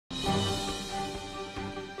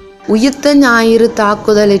உயிர்த்த ஞாயிறு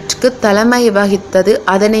தாக்குதலிற்கு தலைமை வகித்தது,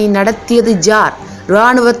 அதனை நடத்தியது ஜார்?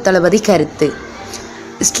 இராணுவ தளபதி கருத்து.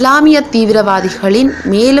 இஸ்லாமிய தீவிரவாதிகளின்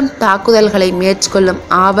மேலும் தாக்குதல்களை மேற்கொள்ளும்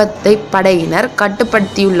ஆபத்தை படையினர்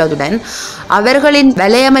கட்டுப்படுத்தியுள்ளதுடன் அவர்களின்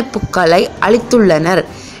வலையமைப்புகளை அளித்துள்ளனர்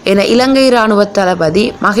என இலங்கை இராணுவ தளபதி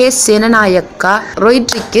மகேஷ் சேனநாயக்கா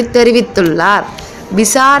ரொய்ட்டருக்கு தெரிவித்துள்ளார்.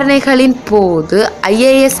 விசாரணைகளின் போது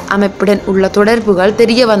IAS அமைப்புடன் உள்ள தொடர்புகள்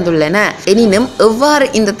தெரிய வந்துள்ளன. எனினும் எவ்வாறு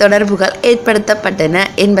இந்த தொடர்புகள் ஏற்படுத்தப்பட்டன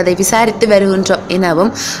என்பதை விசாரித்து வருகின்றோம்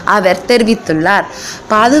எனவும் அவர் தெரிவித்துள்ளார்.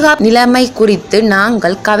 பாதுகாப்பு நிலைமை குறித்து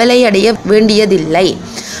நாங்கள் கவலையடைய வேண்டியதில்லை,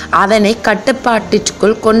 அதனை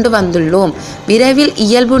கட்டுப்பாட்டிற்குள் கொண்டு வந்துள்ளோம். விரைவில்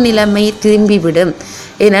இயல்பு நிலைமை திரும்பிவிடும்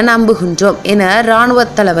என நம்புகின்றோம் என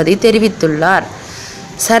இராணுவ தளபதி தெரிவித்துள்ளார்.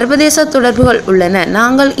 சர்வதேச தொடர்புகள் உள்ளன,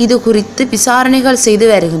 நாங்கள் இது குறித்து விசாரணைகள் செய்து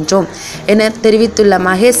வருகின்றோம் என தெரிவித்துள்ள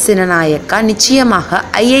மகேஷ் சேனநாயக்கா, நிச்சயமாக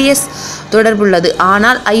IAS தொடர்புள்ளது,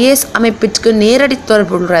 ஆனால் IAS அமைப்பிற்கு நேரடி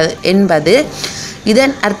தொடர்புள்ளது என்பது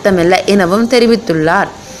இதன் அர்த்தமல்ல எனவும்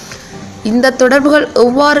தெரிவித்துள்ளார். இந்த தொடர்புகள்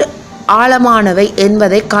எவ்வாறு ஆழமானவை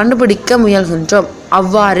என்பதை கண்டுபிடிக்க முயல்கின்றோம்.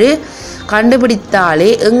 அவ்வாறு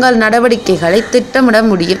கண்டுபிடித்தாலே எங்கள் நடவடிக்கைகளை திட்டமிட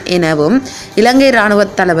முடியும் எனவும் இலங்கை இராணுவ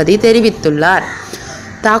தளபதி தெரிவித்துள்ளார்.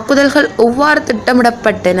 தாக்குதல்கள் எவ்வாறு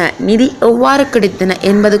திட்டமிடப்பட்டன, நிதி எவ்வாறு கிடைத்தன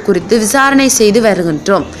என்பது குறித்து விசாரணை செய்து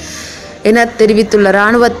வருகின்றோம் என தெரிவித்துள்ள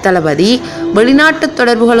இராணுவ தளபதி, வெளிநாட்டு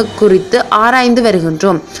தொடர்புகள் குறித்து ஆராய்ந்து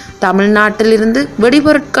வருகின்றோம். தமிழ்நாட்டிலிருந்து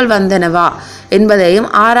வெடிபொருட்கள் வந்தனவா என்பதையும்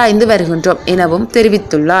ஆராய்ந்து வருகின்றோம் எனவும்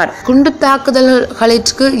தெரிவித்துள்ளார். குண்டு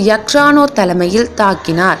தாக்குதல்களுக்கு யக்ரானோ தலைமையில்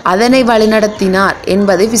தாக்கினார், அதனை வழிநடத்தினார்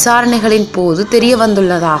என்பது விசாரணைகளின் போது தெரிய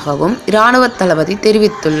வந்துள்ளதாகவும் இராணுவ தளபதி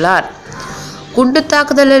தெரிவித்துள்ளார். குண்டு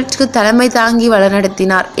தாக்குதலுக்கு தலைமை தாங்கி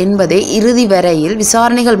வழிநடத்தினார் என்பதே இறுதி வரையில்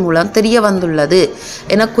விசாரணைகள் மூலம் தெரிய வந்துள்ளது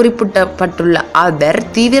என குறிப்பிடப்பட்டுள்ள அவர்,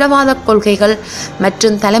 தீவிரவாத கொள்கைகள்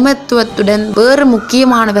மற்றும் தலைமைத்துவத்துடன் வேறு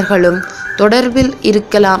முக்கியமானவர்களும் தொடர்பில்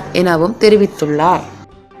இருக்கலாம் எனவும் தெரிவித்துள்ளார்.